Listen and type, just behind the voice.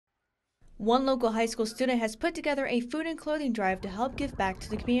One local high school student has put together a food and clothing drive to help give back to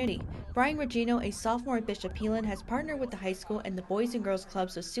the community. Brian Regino, a sophomore at Bishop Heelan, has partnered with the high school and the Boys and Girls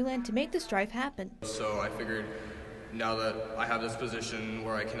Clubs of Sioux to make this drive happen. So I figured now that I have this position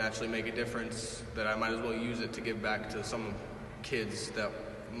where I can actually make a difference, that I might as well use it to give back to some kids that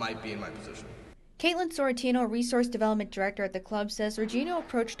might be in my position. Caitlin Sorrentino, Resource Development Director at the club, says Regino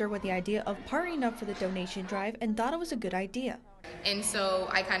approached her with the idea of partnering up for the donation drive and thought it was a good idea. And so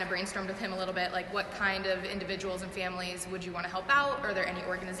I kind of brainstormed with him a little bit, like what kind of individuals and families would you want to help out? Are there any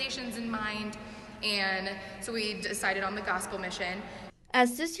organizations in mind? And so we decided on the gospel mission.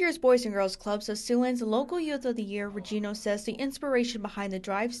 As this year's Boys and Girls Clubs of Siouxland's Local Youth of the Year, Regino says the inspiration behind the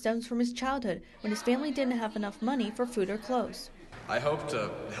drive stems from his childhood when his family didn't have enough money for food or clothes. I hope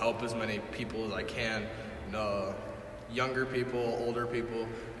to help as many people as I can, younger people, older people,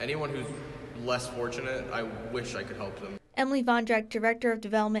 anyone who's less fortunate. I wish I could help them. Emily Vondrak, Director of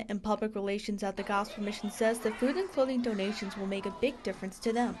Development and Public Relations at the Gospel Mission, says the food and clothing donations will make a big difference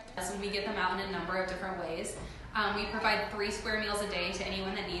to them. So we get them out in a number of different ways. We provide 3 square meals a day to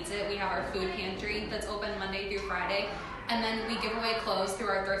anyone that needs it. We have our food pantry that's open Monday through Friday, and then we give away clothes through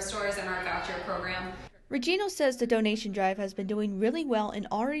our thrift stores and our voucher program. Regino says the donation drive has been doing really well and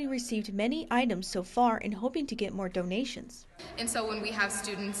already received many items so far and hoping to get more donations. And so when we have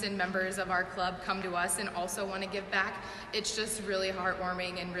students and members of our club come to us and also want to give back, it's just really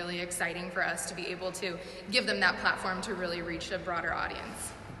heartwarming and really exciting for us to be able to give them that platform to really reach a broader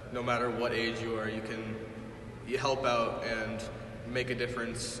audience. No matter what age you are, you can help out and make a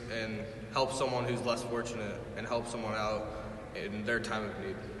difference and help someone who's less fortunate and help someone out in their time of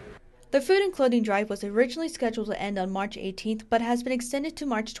need. The food and clothing drive was originally scheduled to end on March 18th, but has been extended to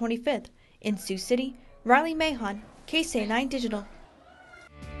March 25th. In Sioux City, Riley Mahon, KCAU-9 Digital.